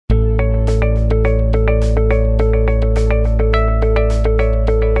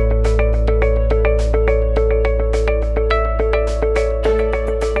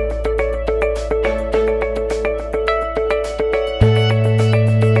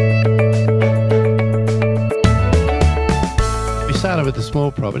with a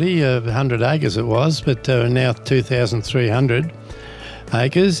small property, 100 acres it was, but now 2,300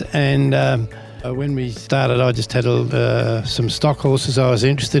 acres. And when we started, I just had some stock horses I was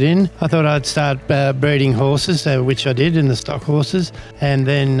interested in. I thought I'd start breeding horses, which I did in the stock horses. And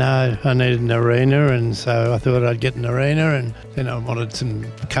then I needed an arena, and so I thought I'd get an arena. And then I wanted some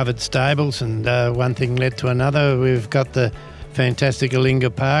covered stables, and one thing led to another. We've got the fantastic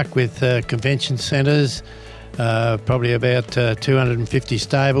Allinga Park with convention centres, probably about 250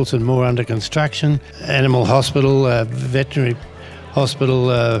 stables and more under construction. Animal hospital, veterinary hospital,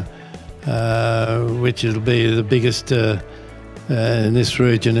 which will be the biggest in this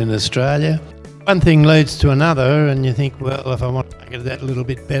region in Australia. One thing leads to another, and you think, well, if I want to make it that a little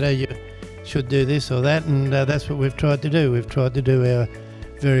bit better, you should do this or that, and that's what we've tried to do. We've tried to do our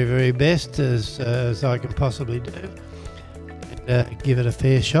very, very best as I can possibly do, and give it a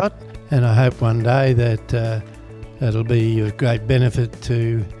fair shot. And I hope one day that it'll be of great benefit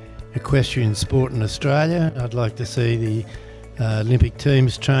to equestrian sport in Australia. I'd like to see the Olympic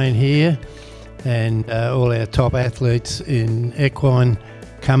teams train here, and all our top athletes in equine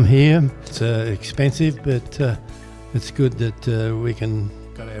come here. It's expensive, but it's good that we can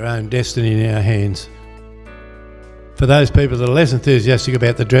got our own destiny in our hands. For those people that are less enthusiastic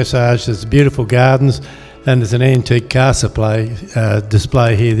about the dressage, there's beautiful gardens, and there's an antique car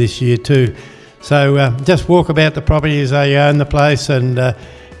display here this year too. So just walk about the property as though you own the place, and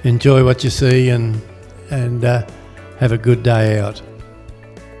enjoy what you see, and have a good day out.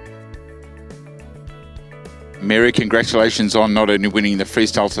 Mary, congratulations on not only winning the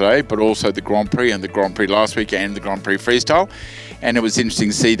Freestyle today, but also the Grand Prix, and the Grand Prix last week, and the Grand Prix Freestyle. And it was interesting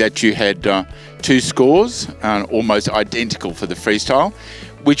to see that you had two scores, almost identical for the Freestyle.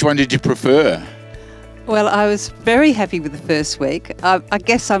 Which one did you prefer? Well, I was very happy with the first week. I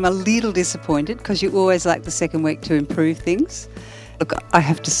guess I'm a little disappointed, because you always like the second week to improve things. Look, I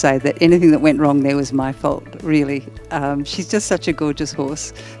have to say that anything that went wrong there was my fault, really. She's just such a gorgeous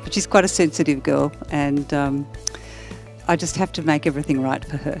horse, but she's quite a sensitive girl, and I just have to make everything right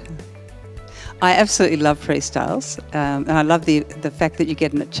for her. I absolutely love freestyles, and I love the fact that you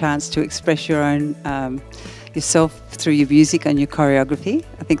get a chance to express your own yourself through your music and your choreography.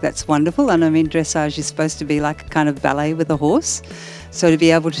 I think that's wonderful, and I mean, dressage is supposed to be like a kind of ballet with a horse. So to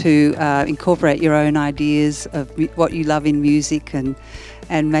be able to incorporate your own ideas of what you love in music and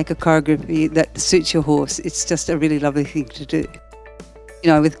make a choreography that suits your horse, it's just a really lovely thing to do.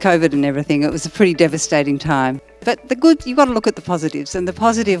 You know, with COVID and everything, it was a pretty devastating time. But you've got to look at the positives, and the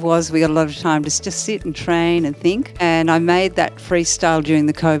positive was we got a lot of time to just sit and train and think. And I made that freestyle during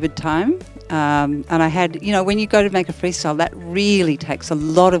the COVID time. And I had, you know, when you go to make a freestyle, that really takes a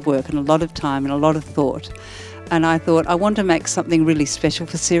lot of work and a lot of time and a lot of thought. And I thought, I want to make something really special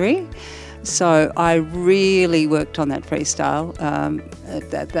for Siri. So I really worked on that freestyle.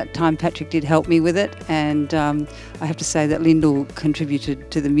 At that time, Patrick did help me with it. And I have to say that Lyndall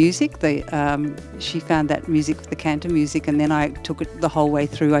contributed to the music. She found that music, the canter music, and then I took it the whole way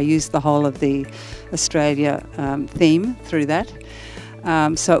through. I used the whole of the Australia theme through that.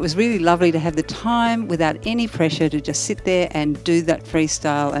 So it was really lovely to have the time without any pressure to just sit there and do that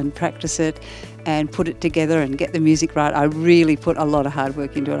freestyle and practice it and put it together and get the music right. I really put a lot of hard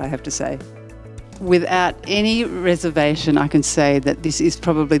work into it, I have to say. Without any reservation, I can say that this is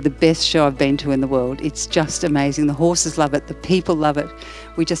probably the best show I've been to in the world. It's just amazing. The horses love it, the people love it.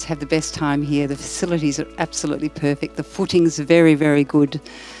 We just have the best time here. The facilities are absolutely perfect. The footing's very, very good.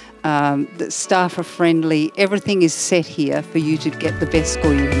 The staff are friendly. Everything is set here for you to get the best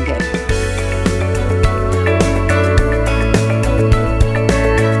score you can get.